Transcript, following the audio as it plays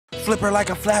Flip her like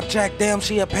a flapjack, damn,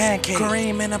 she a pancake.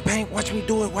 Cream in the paint, watch me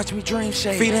do it, watch me dream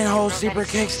shake. Feeding hoes zebra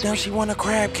cakes, damn, she want a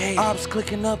crab cake. Ops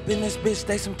clicking up in this bitch,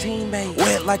 they some teammates.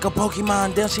 Wet like a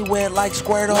Pokemon, damn, she wet like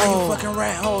Squirtle. Why you fucking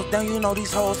rat hoes, damn, you know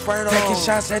these hoes fertile. Taking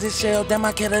shots at his shell, damn,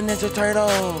 I kill a Ninja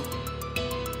Turtle.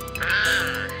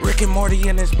 Rick and Morty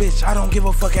in this bitch, I don't give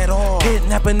a fuck at all.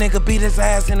 Kidnap a nigga, beat his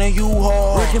ass in a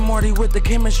U-Haul. Rick and Morty with the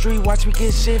chemistry, watch me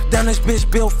get shit. Damn, this bitch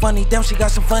built funny, damn, she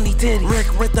got some funny titties.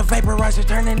 Rick with the vaporizer,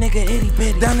 turn a nigga itty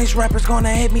bitty. Damn, these rappers gonna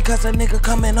hate me cause a nigga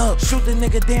coming up. Shoot the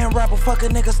nigga, damn rapper, fuck a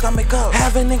nigga stomach up.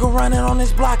 Have a nigga running on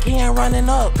this block, he ain't running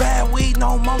up. Bad weed,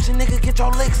 no motion, nigga, get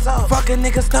your licks up. Fuck a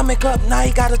nigga stomach up, now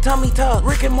he got a tummy tuck.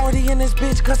 Rick and Morty in this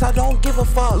bitch cause I don't give a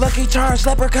fuck. Lucky Charge,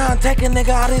 leprechaun, take a nigga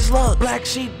out his luck. Black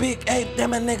sheep, big ape,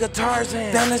 damn a nigga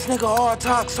Tarzan. Damn, this nigga all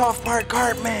talk, soft part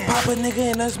cart, man. Pop a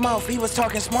nigga in his mouth, he was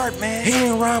talking smart, man. He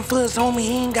ain't rhyme for his homie,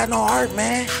 he ain't got no heart,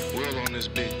 man. Will on this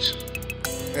bitch.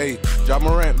 Hey, Ja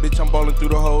Morant, bitch, I'm ballin' through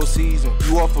the whole season.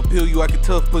 You off a pill, you actin'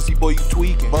 tough, pussy boy, you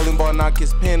tweaking. Ballin' ball, knock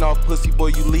his pen off, pussy boy,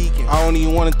 you leaking. I don't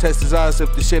even wanna test his eyes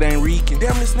if the shit ain't reeking.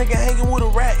 Damn, this nigga hanging with a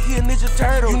rat, he a Ninja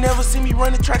Turtle. You never see me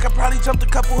run the track, I probably jumped a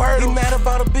couple hurdles. He mad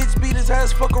about a bitch, beat his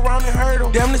ass, fuck around and hurt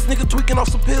him. Damn, this nigga tweaking off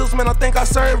some pills, man, I think I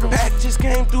served him. Pack just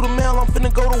came through the mail, I'm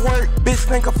finna go to work. Bitch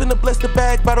think I'm finna bless the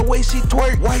bag by the way she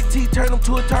twerk. White tee turned him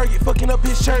to a target, fucking up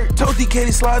his shirt. Told DK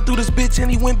to slide through this bitch and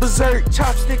he went berserk.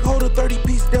 Chopstick hold a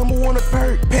 30-piece, damn, I want a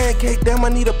perk. Pancake, damn, I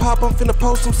need a pop, I'm finna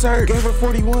post some cert. Gave her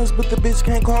 41s, but the bitch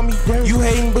can't call me dirt. You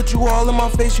hating, but you all in my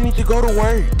face, you need to go to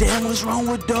work. Damn, what's wrong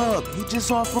with Doug? He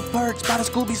just off for perks. Buy the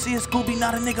Scooby, see a Scooby,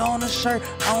 not a nigga on a shirt.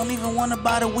 I don't even wanna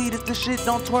buy the weed if the shit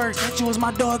don't twerk. Said you was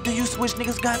my dog, do you switch?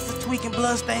 Niggas got to tweaking.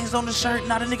 Blood stains on the shirt,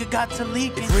 not a nigga got to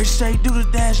leaking. If Rich say do the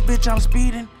dash, bitch, I'm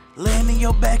speeding. Laying in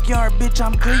your backyard, bitch,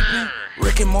 I'm creeping.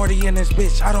 Rick and Morty in this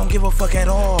bitch, I don't give a fuck at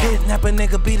all. Kidnap a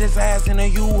nigga, beat his ass in a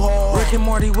U-Haul. Rick and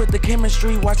Morty with the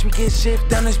chemistry, watch me get shit.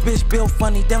 Damn, this bitch built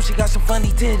funny, damn, she got some funny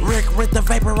titties. Rick with the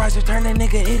vaporizer, turn a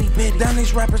nigga itty bitty. Damn,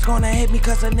 these rappers gonna hate me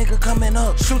cause a nigga coming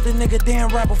up. Shoot the nigga, damn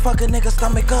rapper, fuck a nigga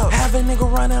stomach up. Have a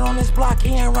nigga running on this block,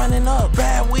 he ain't running up.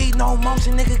 Bad weed, no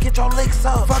motion, nigga, get your licks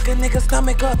up. Fuck a nigga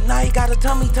stomach up, now he got a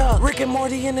tummy tuck. Rick and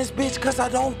Morty in this bitch cause I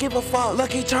don't give a fuck.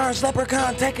 Lucky Charge,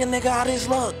 leprechaun, take a nigga out his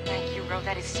luck. Thank you, Ro,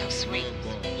 that is so sweet.